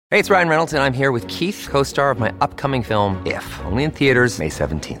Hey, it's Ryan Reynolds, and I'm here with Keith, co-star of my upcoming film, If, only in theaters May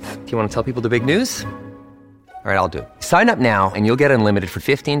 17th. Do you want to tell people the big news? All right, I'll do it. Sign up now and you'll get unlimited for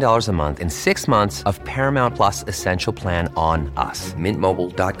 $15 a month and 6 months of Paramount Plus Essential Plan on us.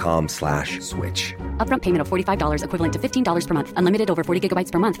 MintMobile.com/switch. Upfront payment of $45 equivalent to $15 per month. Unlimited over 40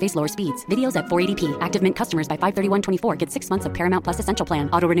 gigabytes per month. Face lower speeds. Videos at 480p. Active Mint customers by 531.24 get 6 months of Paramount Plus Essential Plan.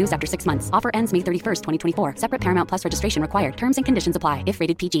 Auto renews after 6 months. Offer ends May 31st, 2024. Separate Paramount Plus registration required. Terms and conditions apply if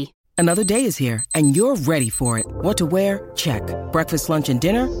rated PG. Another day is here, and you're ready for it. What to wear? Check. Breakfast, lunch, and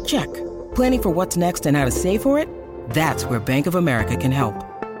dinner? Check. Planning for what's next and how to save for it? That's where Bank of America can help.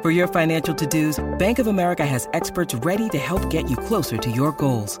 For your financial to-dos, Bank of America has experts ready to help get you closer to your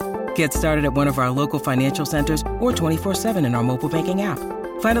goals. Get started at one of our local financial centers or 24/7 in our mobile banking app.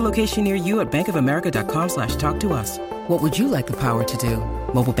 Find a location near you at bankofamerica.com/talktous. What would you like the power to do?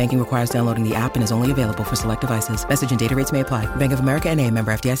 Mobile banking requires downloading the app and is only available for select devices. Message and data rates may apply. Bank of America N.A.,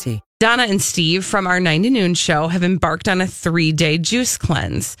 member FDIC. Donna and Steve from our 9 to noon show have embarked on a 3-day juice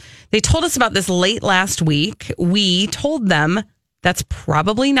cleanse. They told us about this late last week. We told them that's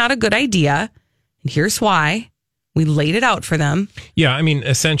probably not a good idea. And here's why. We laid it out for them. Yeah, I mean,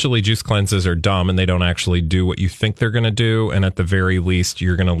 essentially, juice cleanses are dumb and they don't actually do what you think they're going to do. And at the very least,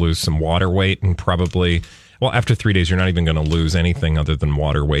 you're going to lose some water weight and probably, well, after 3 days, you're not even going to lose anything other than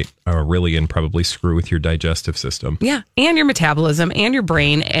water weight, really, and probably screw with your digestive system. Yeah, and your metabolism and your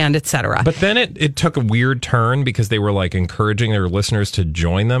brain and et cetera. But then it took a weird turn because they were like encouraging their listeners to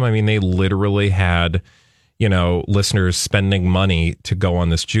join them. I mean, they literally had, listeners spending money to go on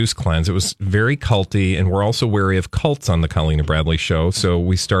this juice cleanse. It was very culty, and we're also wary of cults on the Colleen and Bradley show. So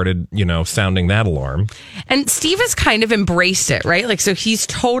we started, sounding that alarm. And Steve has kind of embraced it, right? Like, so he's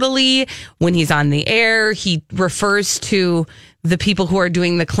totally, when he's on the air, he refers to the people who are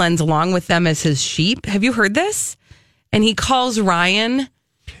doing the cleanse along with them as his sheep. Have you heard this? And he calls Ryan,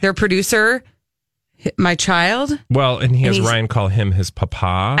 their producer, my child. Well, and he has Ryan call him his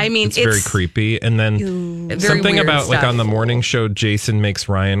papa. I mean, it's very creepy. And then something about stuff. Like on the morning show, Jason makes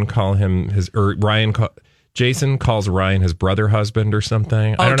Ryan call him Jason calls Ryan his brother husband or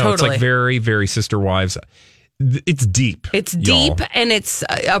something. I don't know. Totally. It's like very, very sister wives. It's deep. It's deep, and it's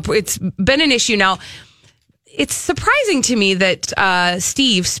been an issue now. It's surprising to me that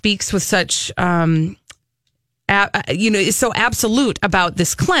Steve speaks with such, is so absolute about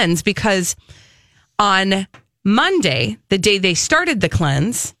this cleanse because on Monday, the day they started the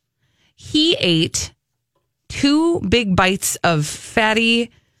cleanse, he ate 2 big bites of fatty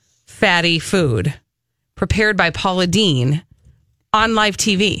food prepared by Paula Deen on live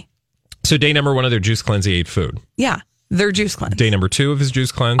TV. So day number 1 of their juice cleanse, he ate food. Yeah, their juice cleanse. Day number 2 of his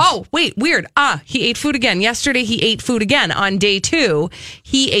juice cleanse. Oh, wait, weird. He ate food again. Yesterday, he ate food again. On day 2,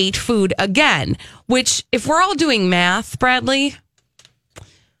 he ate food again, which if we're all doing math, Bradley,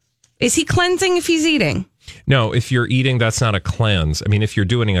 is he cleansing if he's eating? No, if you're eating, that's not a cleanse. I mean, if you're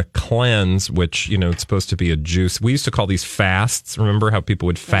doing a cleanse, which, it's supposed to be a juice. We used to call these fasts. Remember how people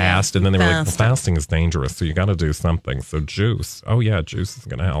would fast? And then they were like, well, fasting is dangerous, so you got to do something. So juice. Oh, yeah, juice is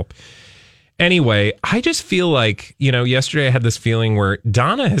going to help. Anyway, I just feel like, yesterday I had this feeling where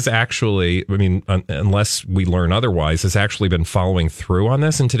Donna has actually, unless we learn otherwise, has actually been following through on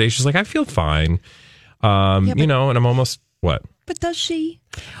this. And today she's like, I feel fine. And I'm almost, what? But does she?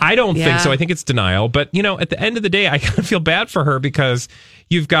 I don't think so. I think it's denial. But, at the end of the day, I kind of feel bad for her because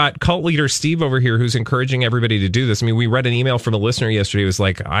you've got cult leader Steve over here who's encouraging everybody to do this. I mean, we read an email from a listener yesterday who was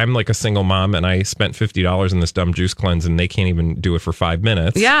like, I'm like a single mom and I spent $50 in this dumb juice cleanse and they can't even do it for 5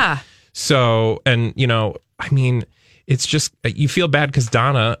 minutes. Yeah. So, and, it's just, you feel bad because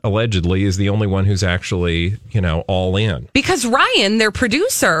Donna allegedly is the only one who's actually, all in. Because Ryan, their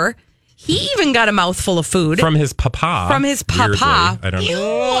producer, he even got a mouthful of food. From his papa. Weirdly. I don't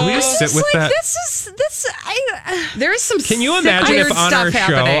know. Can we just sit with that? There is some Can you imagine if on our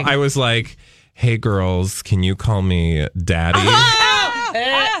happening. show I was like, hey girls, can you call me daddy? No,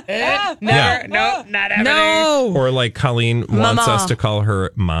 not happening. No. Or like Colleen wants us to call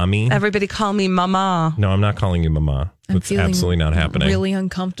her mommy. Everybody call me mama. No, I'm not calling you mama. It's absolutely not happening. Really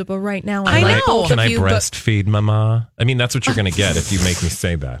uncomfortable right now. I know. Can I breastfeed mama? I mean, that's what you're going to get if you make me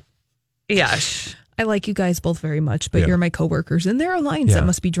say that. Yeah. I like you guys both very much, but you're my coworkers, and there are lines that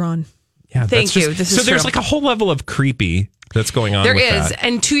must be drawn. Yeah, Thank you. This is so there's true. like a whole level of creepy that's going on. There with is. that.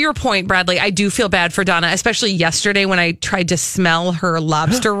 And to your point, Bradley, I do feel bad for Donna, especially yesterday when I tried to smell her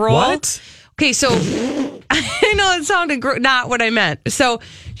lobster roll. What? Okay, so I know it sounded not what I meant. So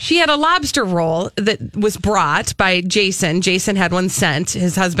she had a lobster roll that was brought by Jason. Jason had one sent.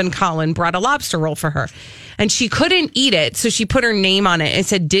 His husband, Colin, brought a lobster roll for her. And she couldn't eat it, so she put her name on it and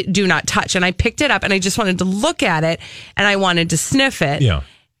said, do not touch. And I picked it up, and I just wanted to look at it, and I wanted to sniff it. Yeah.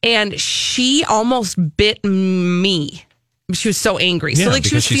 and she almost bit me. She was so angry. Yeah, so like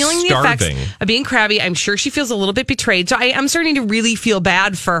she was because she's feeling starving. the effects of being crabby. I'm sure she feels a little bit betrayed. So I'm starting to really feel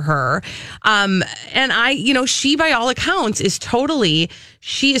bad for her. And she by all accounts is totally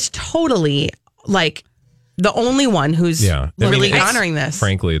like the only one who's really honoring this.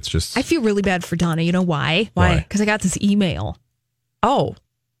 Frankly, it's just... I feel really bad for Donna. You know why? Why? Because I got this email. Oh.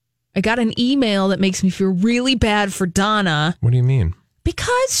 I got an email that makes me feel really bad for Donna. What do you mean?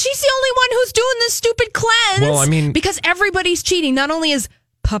 Because she's the only one who's doing this stupid cleanse. Well, I mean... Because everybody's cheating. Not only is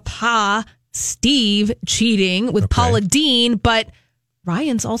Papa Steve cheating with Paula Dean, but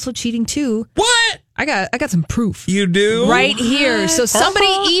Ryan's also cheating too. What? I got some proof. You do? Right here. So somebody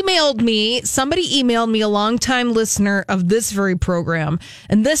emailed me a longtime listener of this very program.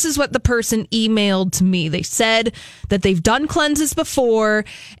 And this is what the person emailed to me. They said that they've done cleanses before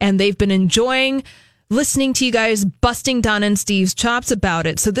and they've been enjoying listening to you guys busting Donna and Steve's chops about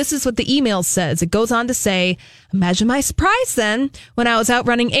it. So this is what the email says. It goes on to say, imagine my surprise then when I was out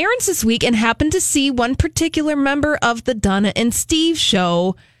running errands this week and happened to see one particular member of the Donna and Steve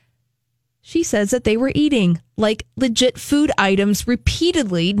show. She says that they were eating like legit food items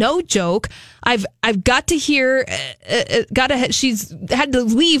repeatedly. No joke. I've got to hear, she's had to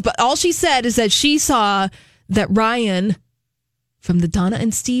leave, but all she said is that she saw that Ryan from the Donna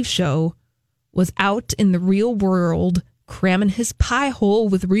and Steve show was out in the real world cramming his pie hole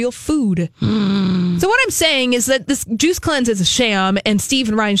with real food. So what I'm saying is that this juice cleanse is a sham and Steve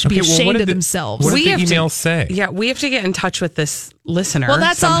and Ryan should be ashamed of themselves. What did the email say? Yeah, we have to get in touch with this listener. Well,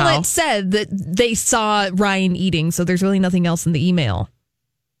 that's somehow. all it said, that they saw Ryan eating. So there's really nothing else in the email.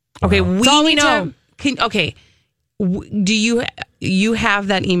 Okay, That's all we know. Do you have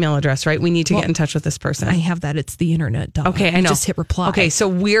that email address, right? We need to get in touch with this person. I have that. It's the internet. Donna. Okay, I know. Just hit reply. Okay, so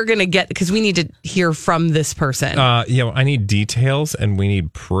we're going to get, because we need to hear from this person. I need details and we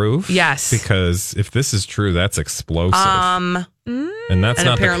need proof. Yes. Because if this is true, that's explosive. And that's and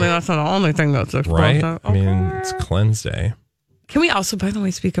not apparently that's not the only thing that's explosive. right. I mean, it's cleanse day. Can we also, by the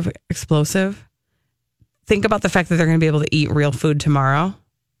way, speak of explosive? Think about the fact that they're going to be able to eat real food tomorrow.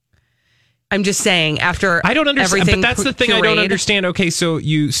 I'm just saying, after I don't understand, everything but that's the thing I don't understand. Okay, so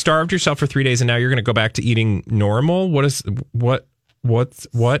you starved yourself for 3 days, and now you're going to go back to eating normal. What's now?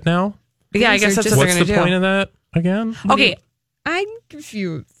 Yeah, I guess that's what they're going to do. What's the point of that again? Okay, I'm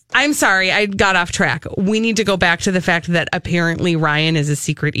confused. I'm sorry, I got off track. We need to go back to the fact that apparently Ryan is a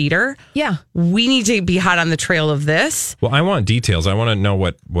secret eater. Yeah. We need to be hot on the trail of this. Well, I want details. I want to know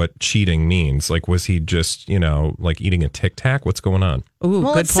what cheating means. Like, was he just, like eating a Tic Tac? What's going on? Ooh,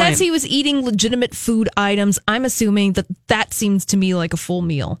 well, good it point. says he was eating legitimate food items. I'm assuming that seems to me like a full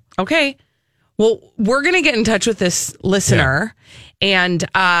meal. Okay. Well, we're going to get in touch with this listener, and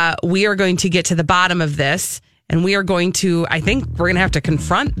we are going to get to the bottom of this. And we are going to, I think we're going to have to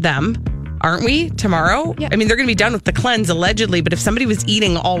confront them, aren't we, tomorrow? Yeah. I mean, they're going to be done with the cleanse, allegedly, but if somebody was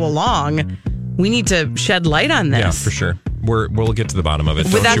eating all along, we need to shed light on this. Yeah, for sure. We'll get to the bottom of it.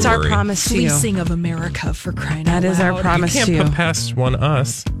 But that's you our worry. promise to you. Fleecing of America, for crying out loud. That is our promise You to can't you. put past one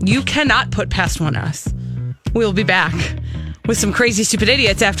us. You cannot put past one us. We'll be back with some crazy, stupid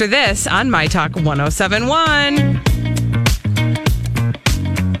idiots after this on My Talk 1071.